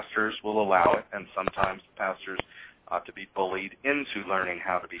their pastors will allow it, and sometimes the pastors ought to be bullied into learning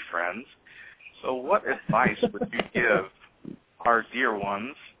how to be friends. So what advice would you give our dear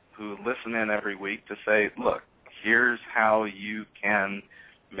ones who listen in every week to say, look, here's how you can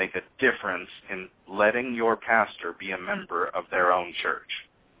make a difference in letting your pastor be a member of their own church?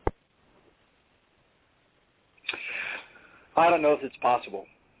 I don't know if it's possible.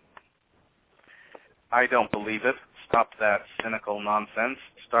 I don't believe it. Stop that cynical nonsense.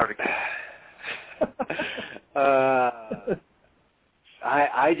 Start again.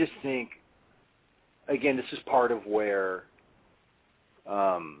 I just think, again, this is part of where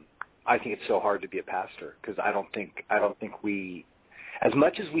I think it's so hard to be a pastor because I don't think we, as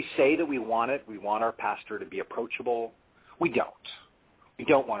much as we say that we want it, we want our pastor to be approachable. We don't. We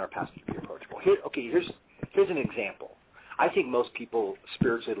don't want our pastor to be approachable. Here's an example. I think most people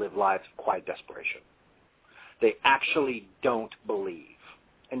spiritually live lives of quiet desperation. They actually don't believe.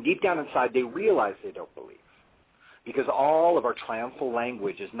 And deep down inside, they realize they don't believe because all of our triumphal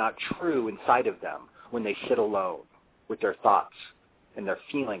language is not true inside of them when they sit alone with their thoughts and their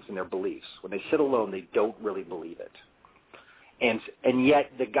feelings and their beliefs. When they sit alone, they don't really believe it. And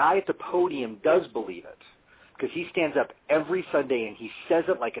yet the guy at the podium does believe it because he stands up every Sunday and he says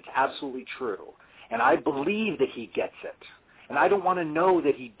it like it's absolutely true. And I believe that he gets it. And I don't want to know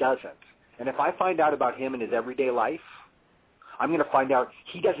that he doesn't. And if I find out about him in his everyday life, I'm going to find out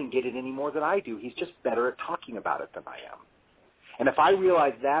he doesn't get it any more than I do. He's just better at talking about it than I am. And if I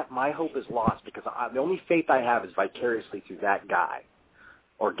realize that, my hope is lost because the only faith I have is vicariously through that guy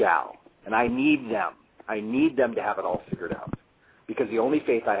or gal. And I need them. I need them to have it all figured out because the only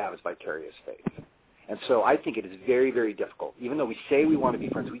faith I have is vicarious faith. And so I think it is very, very difficult. Even though we say we want to be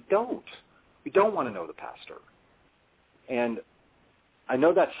friends, we don't. We don't want to know the pastor. And I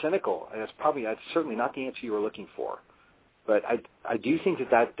know that's cynical, and that's certainly not the answer you were looking for. But I do think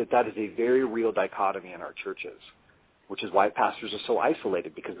that is a very real dichotomy in our churches, which is why pastors are so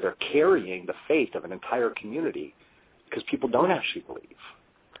isolated because they're carrying the faith of an entire community because people don't actually believe.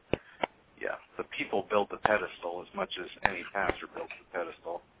 Yeah, the people build the pedestal as much as any pastor builds the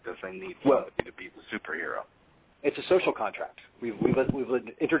pedestal because they need somebody to be the superhero. It's a social contract. We've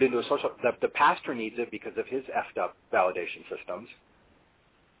entered into a social. The pastor needs it because of his effed up validation systems.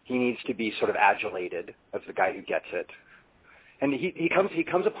 He needs to be sort of adulated as the guy who gets it, and he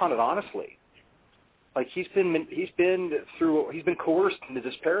comes upon it honestly. Like he's been coerced into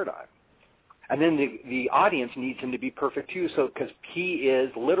this paradigm, and then the audience needs him to be perfect too. So because he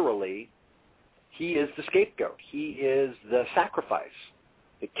He is the scapegoat. He is the sacrifice.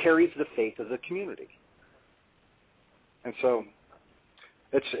 It carries the faith of the community. And so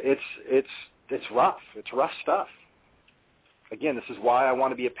it's rough. It's rough stuff. Again, this is why I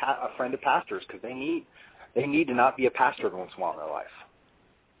want to be a friend of pastors, because they need to not be a pastor every once in a while in their life.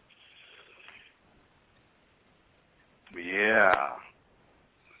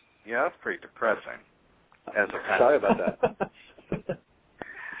 Yeah, that's pretty depressing. As a pastor. Sorry about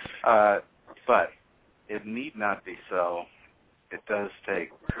that. But it need not be so. It does take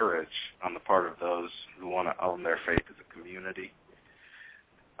courage on the part of those who want to own their faith as a community.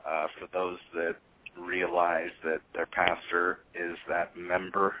 For those that realize that their pastor is that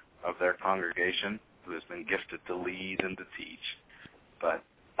member of their congregation who has been gifted to lead and to teach, but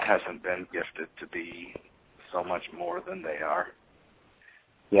hasn't been gifted to be so much more than they are.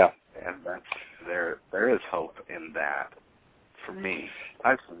 Yeah. And there is hope in that. For me,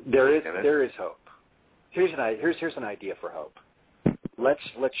 there is hope. Here's an idea for hope.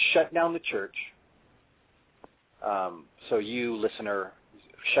 Let's shut down the church. So you, listener,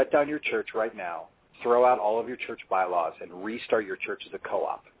 shut down your church right now. Throw out all of your church bylaws and restart your church as a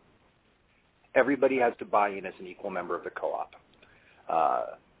co-op. Everybody has to buy in as an equal member of the co-op.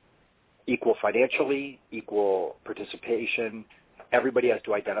 Equal financially, equal participation. Everybody has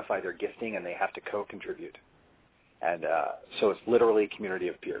to identify their gifting, and they have to co-contribute. And so it's literally a community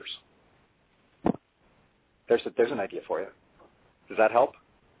of peers. There's an idea for you. Does that help?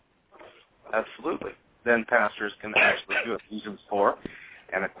 Absolutely. Then pastors can actually do Ephesians 4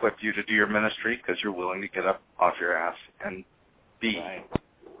 and equip you to do your ministry because you're willing to get up off your ass and be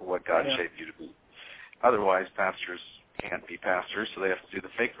what God shaped you to be. Otherwise, pastors can't be pastors, so they have to do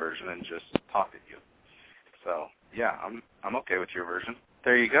the fake version and just talk at you. So, yeah, I'm okay with your version.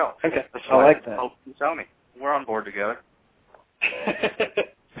 There you go. Okay. I like that. Tell me. We're on board together.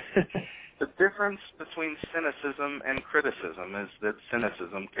 The difference between cynicism and criticism is that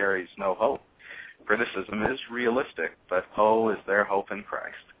cynicism carries no hope. Criticism is realistic, but is their hope in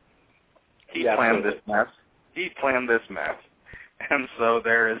Christ. He planned this mess. He planned this mess, and so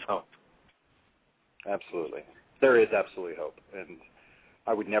there is hope. Absolutely. There is absolutely hope, and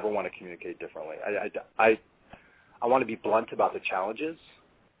I would never want to communicate differently. I want to be blunt about the challenges,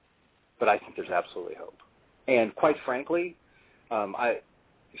 but I think there's absolutely hope. And quite frankly, I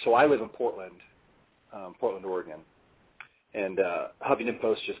live in Portland, Oregon, and Huffington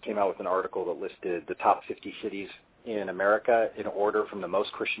Post just came out with an article that listed the top 50 cities in America in order from the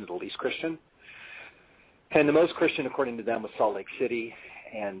most Christian to the least Christian. And the most Christian, according to them, was Salt Lake City,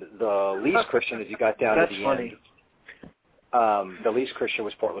 and the least Christian, as you got down to the end, the least Christian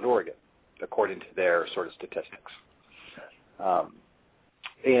was Portland, Oregon, according to their sort of statistics.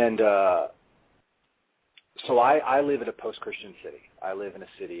 So I live in a post-Christian city. I live in a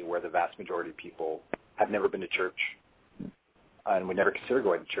city where the vast majority of people have never been to church and would never consider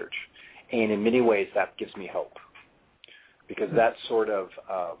going to church. And in many ways, that gives me hope because that sort of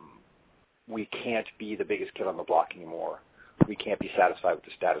we can't be the biggest kid on the block anymore. We can't be satisfied with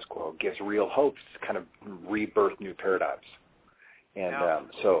the status quo. It gives real hope to kind of rebirth new paradigms. And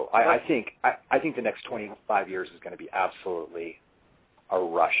so I think the next 25 years is going to be absolutely a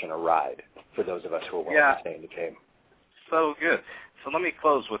rush and a ride for those of us who are willing to stay in the game. So good. So let me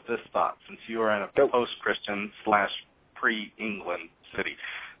close with this thought, since you are in a post-Christian / pre-England city.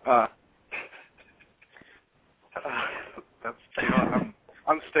 I'm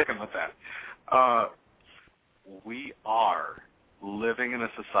sticking with that. We are living in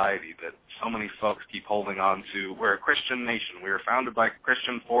a society that so many folks keep holding on to. We're a Christian nation. We were founded by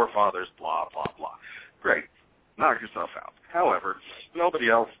Christian forefathers, blah, blah, blah. Great. Knock yourself out. However, nobody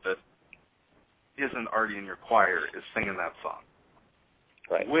else that isn't already in your choir is singing that song.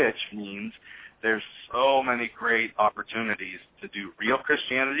 Right. Which means there's so many great opportunities to do real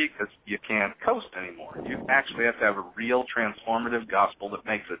Christianity because you can't coast anymore. You actually have to have a real transformative gospel that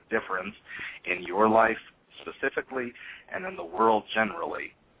makes a difference in your life specifically and in the world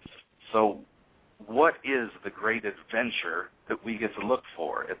generally. So what is the great adventure that we get to look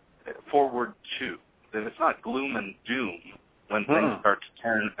forward to? That it's not gloom and doom when things start to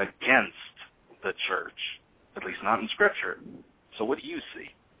turn against the church, at least not in Scripture. So what do you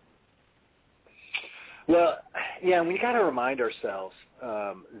see? Well, yeah, we got to remind ourselves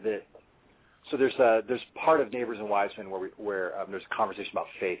that. So there's part of Neighbors and Wiseman where there's a conversation about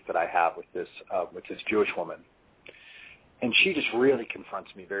faith that I have with this Jewish woman, and she just really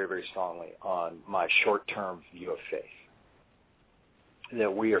confronts me very, very strongly on my short-term view of faith.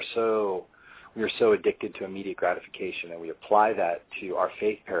 That we are so addicted to immediate gratification, and we apply that to our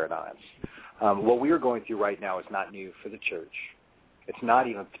faith paradigms. What we are going through right now is not new for the church. It's not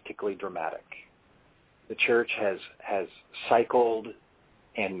even particularly dramatic. The church has cycled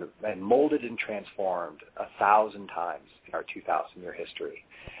and molded and transformed 1,000 times in our 2,000-year history.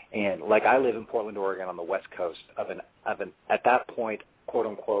 And like I live in Portland, Oregon, on the west coast of an at that point, quote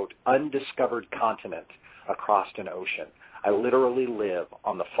unquote, undiscovered continent across an ocean. I literally live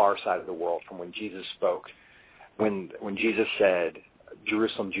on the far side of the world from when Jesus spoke. When Jesus said,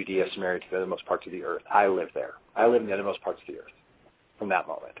 Jerusalem, Judea, Samaria, to the uttermost parts of the earth, I live there. I live in the uttermost parts of the earth from that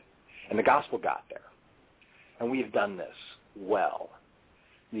moment. And the gospel got there. And we have done this well.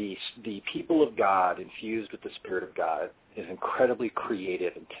 The people of God infused with the Spirit of God is an incredibly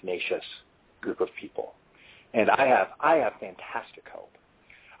creative and tenacious group of people. And I have fantastic hope.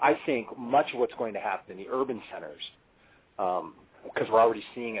 I think much of what's going to happen in the urban centers, because we're already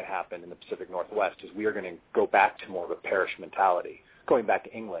seeing it happen in the Pacific Northwest, is we are going to go back to more of a parish mentality, going back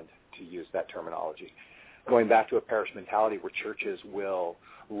to England, to use that terminology, going back to a parish mentality where churches will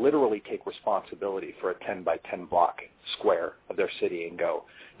literally take responsibility for a 10 by 10 block square of their city and go,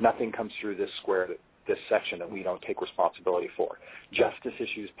 nothing comes through this square, this section that we don't take responsibility for. Justice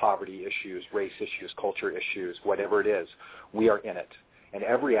issues, poverty issues, race issues, culture issues, whatever it is, we are in it. And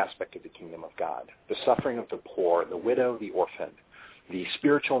every aspect of the kingdom of God, the suffering of the poor, the widow, the orphan, the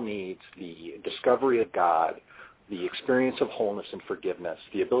spiritual needs, the discovery of God, the experience of wholeness and forgiveness,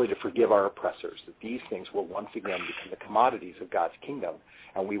 the ability to forgive our oppressors, that these things will once again become the commodities of God's kingdom,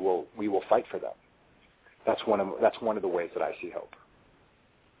 and we will fight for them. That's one of the ways that I see hope.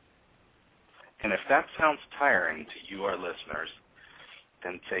 And if that sounds tiring to you, our listeners,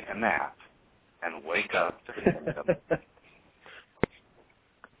 then take a nap and wake up to the kingdom.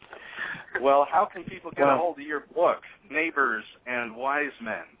 Well, how can people get a hold of your book, Neighbors and Wise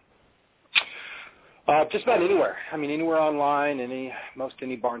Men? Just about anywhere. I mean, anywhere online, any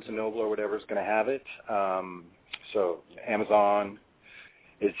Barnes & Noble or whatever is going to have it. So Amazon.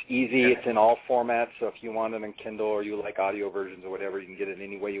 It's easy. It's in all formats. So if you want it on Kindle or you like audio versions or whatever, you can get it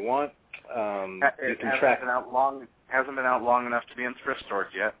any way you want. It hasn't been out long enough to be in thrift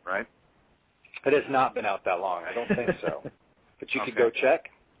stores yet, right? It has not been out that long. I don't think so. But you could go check.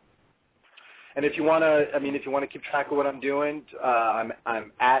 And if you want to keep track of what I'm doing, I'm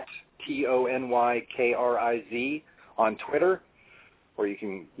at TonyKriz on Twitter, or you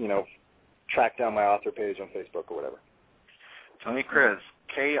can, track down my author page on Facebook or whatever. Tony Kriz,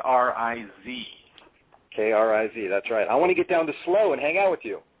 Kriz. Kriz, that's right. I want to get down to SLO and hang out with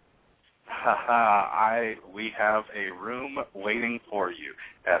you. We have a room waiting for you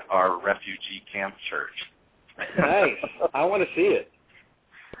at our refugee camp church. Nice. I want to see it.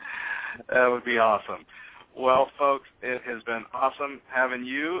 That would be awesome. Well, folks, it has been awesome having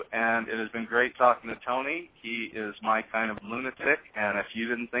you, and it has been great talking to Tony. He is my kind of lunatic, and if you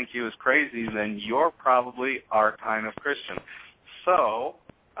didn't think he was crazy, then you're probably our kind of Christian. So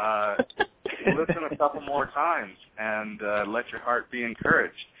listen a couple more times and let your heart be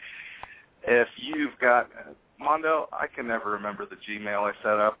encouraged. If you've got Mondo, I can never remember the Gmail I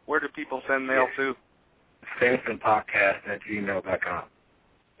set up. Where do people send mail to? SamsonPodcast@gmail.com.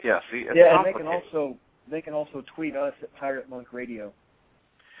 Yeah, see, it's and complicated. they can also tweet us at Pirate Monk Radio.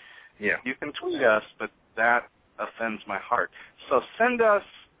 Yeah, you can tweet us, but that offends my heart. So send us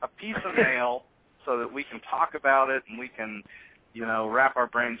a piece of mail so that we can talk about it and we can, wrap our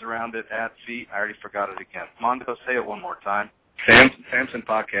brains around it I already forgot it again. Mondo, say it one more time.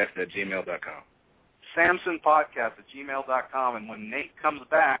 SamsonPodcast@gmail.com. SamsonPodcast@gmail.com, and when Nate comes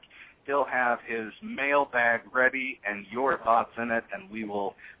back, he'll have his mailbag ready and your thoughts in it, and we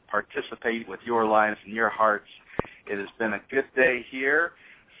will participate with your lives and your hearts. It has been a good day here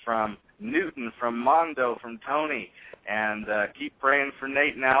from Newton, from Mondo, from Tony, and keep praying for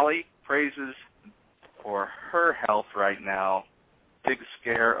Nate and Allie. Praises for her health right now. Big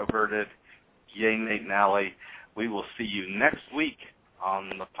scare averted. Yay, Nate and Allie. We will see you next week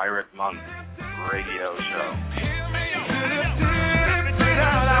on the Pirate Monk Radio Show.